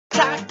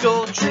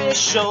Taco Trish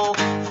Show.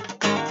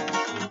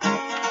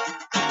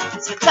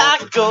 It's a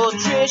Taco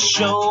Trish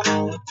Show.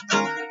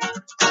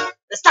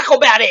 Let's talk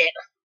about it.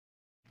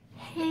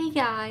 Hey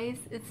guys,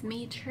 it's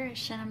me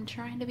Trish, and I'm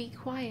trying to be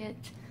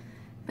quiet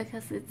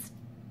because it's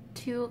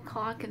 2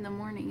 o'clock in the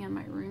morning and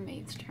my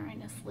roommate's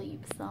trying to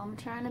sleep, so I'm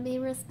trying to be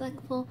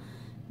respectful.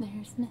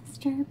 There's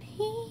Mr.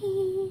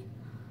 P.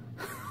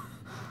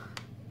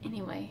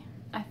 Anyway,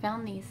 I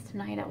found these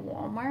tonight at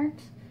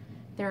Walmart.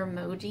 They're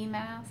emoji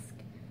masks.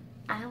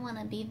 I want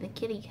to be the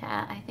kitty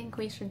cat. I think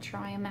we should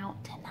try them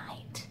out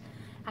tonight.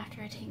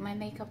 After I take my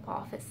makeup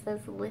off, it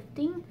says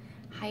lifting,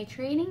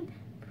 hydrating,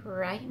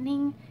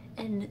 brightening,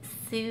 and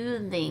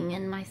soothing.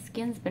 And my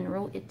skin's been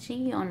real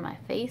itchy on my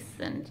face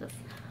and just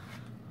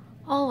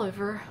all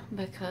over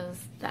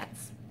because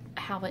that's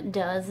how it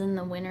does in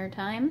the winter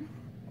time.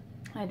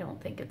 I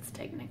don't think it's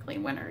technically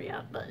winter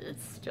yet, but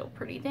it's still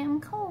pretty damn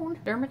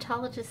cold.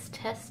 Dermatologist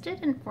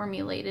tested and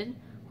formulated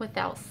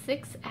without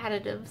 6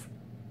 additives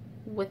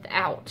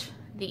without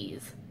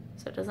these.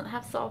 So it doesn't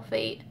have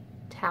sulfate,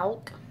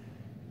 talc,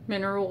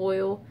 mineral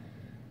oil,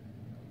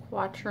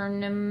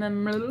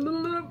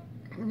 quaternary,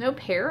 no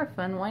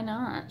paraffin, why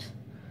not?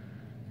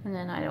 And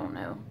then I don't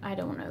know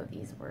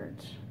these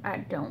words. I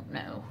don't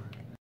know.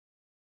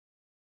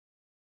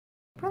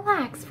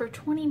 Relax for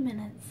 20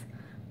 minutes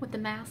with the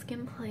mask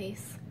in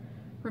place.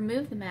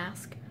 Remove the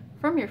mask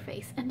from your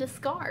face and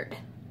discard.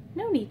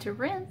 No need to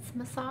rinse.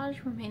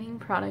 Massage remaining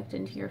product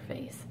into your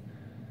face.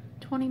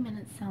 20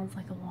 minutes sounds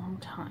like a long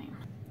time.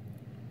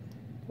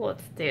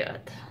 Let's do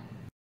it.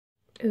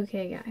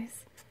 Okay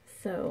guys,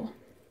 so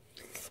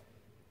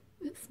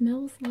it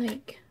smells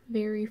like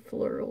very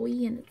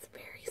florally and it's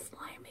very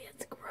slimy.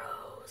 It's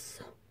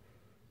gross.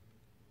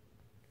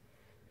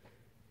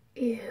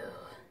 Ew.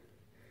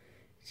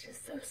 It's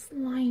just so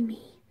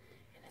slimy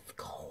and it's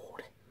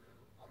cold.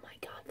 Oh my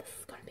god, this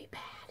is gonna be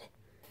bad.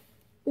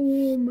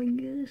 Oh my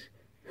gosh.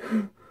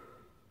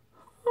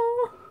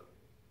 Oh,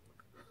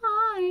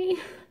 hi.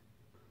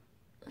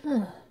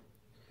 Ugh.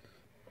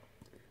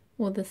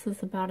 Well, this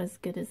is about as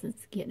good as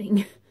it's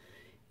getting.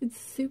 It's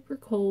super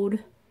cold.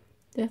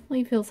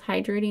 Definitely feels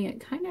hydrating. It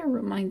kind of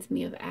reminds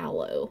me of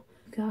aloe.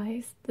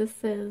 Guys,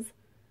 this is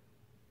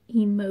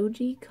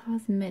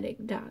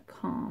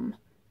emojicosmetic.com.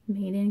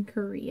 Made in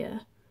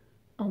Korea.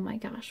 Oh my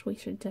gosh, we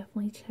should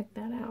definitely check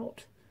that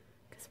out.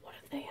 Because what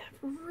if they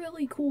have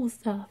really cool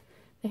stuff?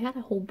 They had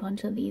a whole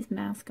bunch of these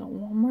masks at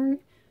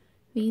Walmart.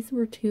 These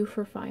were 2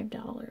 for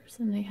 $5.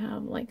 And they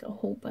have like a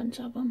whole bunch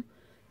of them.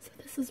 So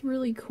this is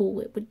really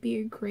cool. It would be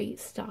a great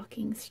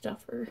stocking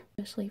stuffer.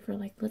 Especially for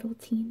like little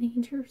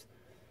teenagers.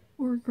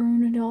 Or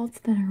grown adults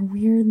that are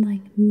weird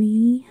like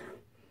me.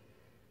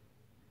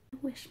 I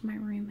wish my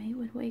roommate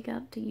would wake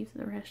up to use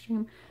the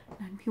restroom.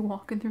 And I'd be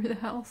walking through the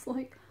house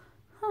like,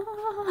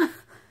 ah.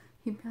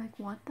 He'd be like,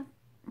 what the?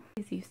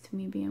 He's used to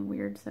me being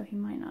weird, so he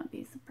might not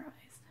be surprised.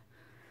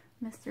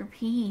 Mr.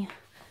 P,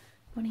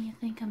 what do you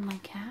think of my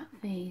cat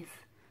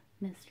face,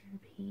 Mr.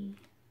 P?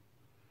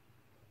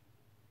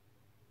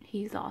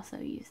 He's also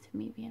used to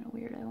me being a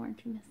weirdo,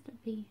 aren't you, Mr.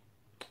 P?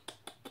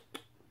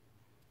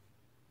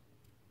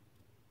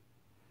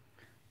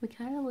 We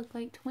kind of look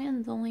like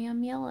twins, only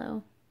I'm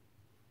yellow.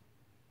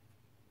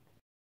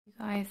 You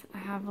guys, I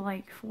have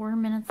like 4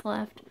 minutes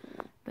left,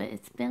 but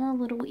it's been a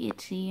little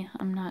itchy,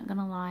 I'm not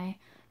gonna lie.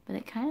 But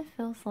it kind of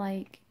feels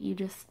like you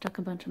just stuck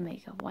a bunch of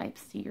makeup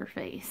wipes to your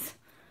face.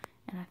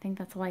 And I think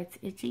that's why it's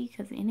itchy,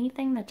 because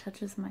anything that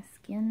touches my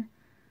skin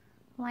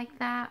like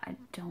that, I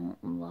don't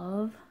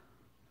love.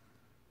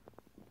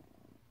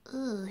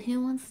 Ugh,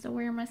 who wants to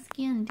wear my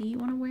skin? Do you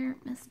want to wear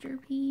it, Mr.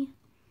 P?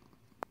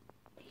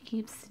 He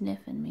keeps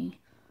sniffing me.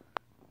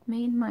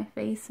 Made my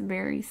face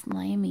very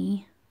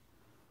slimy.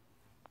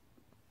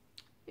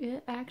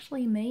 It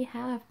actually may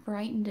have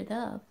brightened it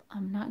up.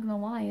 I'm not gonna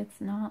lie,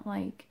 it's not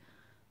like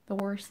the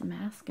worst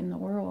mask in the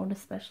world,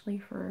 especially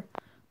for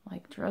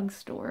like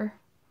drugstore.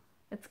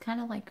 It's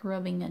kind of like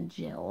rubbing a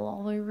gel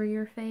all over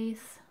your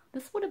face.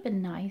 This would have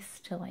been nice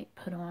to like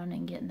put on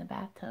and get in the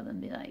bathtub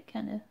and be like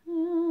kind of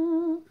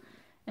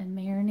and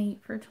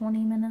marinate for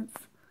 20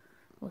 minutes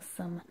with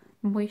some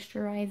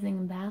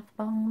moisturizing bath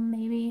bomb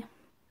maybe.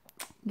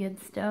 Good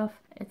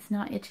stuff. It's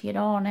not itchy at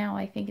all now.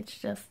 I think it's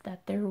just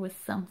that there was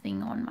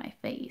something on my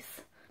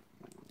face.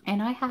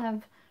 And I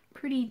have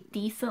pretty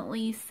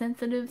decently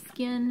sensitive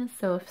skin,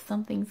 so if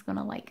something's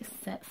gonna like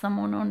set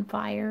someone on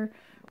fire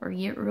or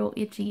get real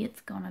itchy,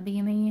 it's gonna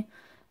be me.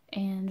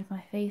 And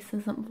my face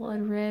isn't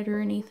blood red or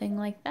anything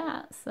like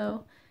that,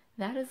 so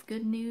that is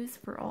good news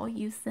for all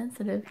you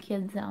sensitive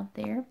kids out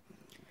there.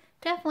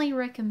 Definitely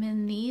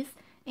recommend these,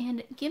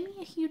 and give me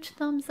a huge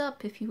thumbs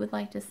up if you would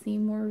like to see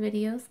more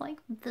videos like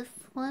this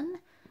one.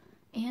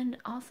 And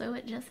also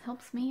it just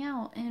helps me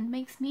out and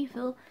makes me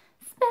feel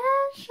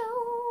special.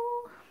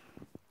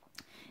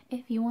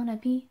 If you want to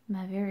be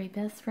my very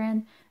best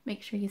friend,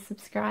 make sure you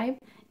subscribe.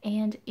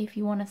 And if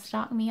you want to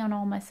stalk me on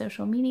all my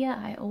social media,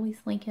 I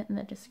always link it in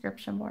the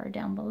description bar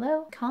down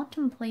below.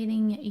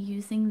 Contemplating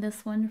using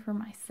this one for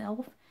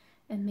myself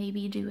and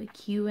maybe do a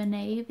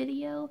Q&A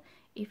video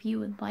If you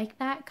would like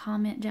that,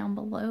 comment down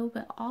below,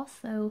 but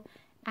also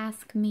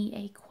ask me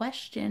a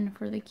question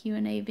for the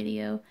Q&A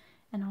video,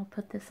 and I'll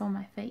put this on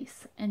my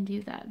face and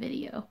do that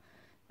video.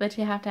 But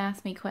you have to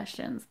ask me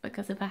questions,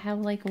 because if I have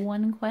like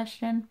one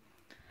question,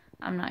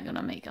 I'm not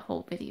gonna make a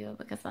whole video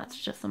because that's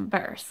just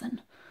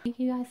embarrassing. Thank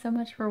you guys so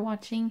much for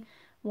watching.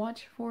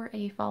 Watch for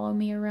a follow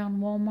me around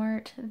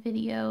Walmart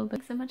video.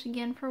 Thanks so much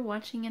again for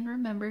watching, and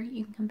remember,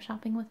 you can come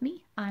shopping with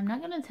me. I'm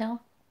not gonna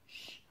tell.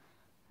 Shh.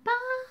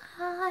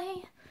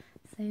 Bye.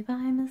 Say bye,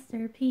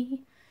 Mr.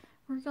 P.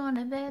 We're going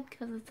to bed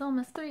because it's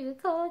almost 3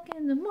 o'clock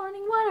in the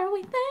morning. What are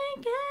we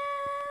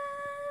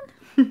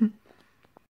thinking?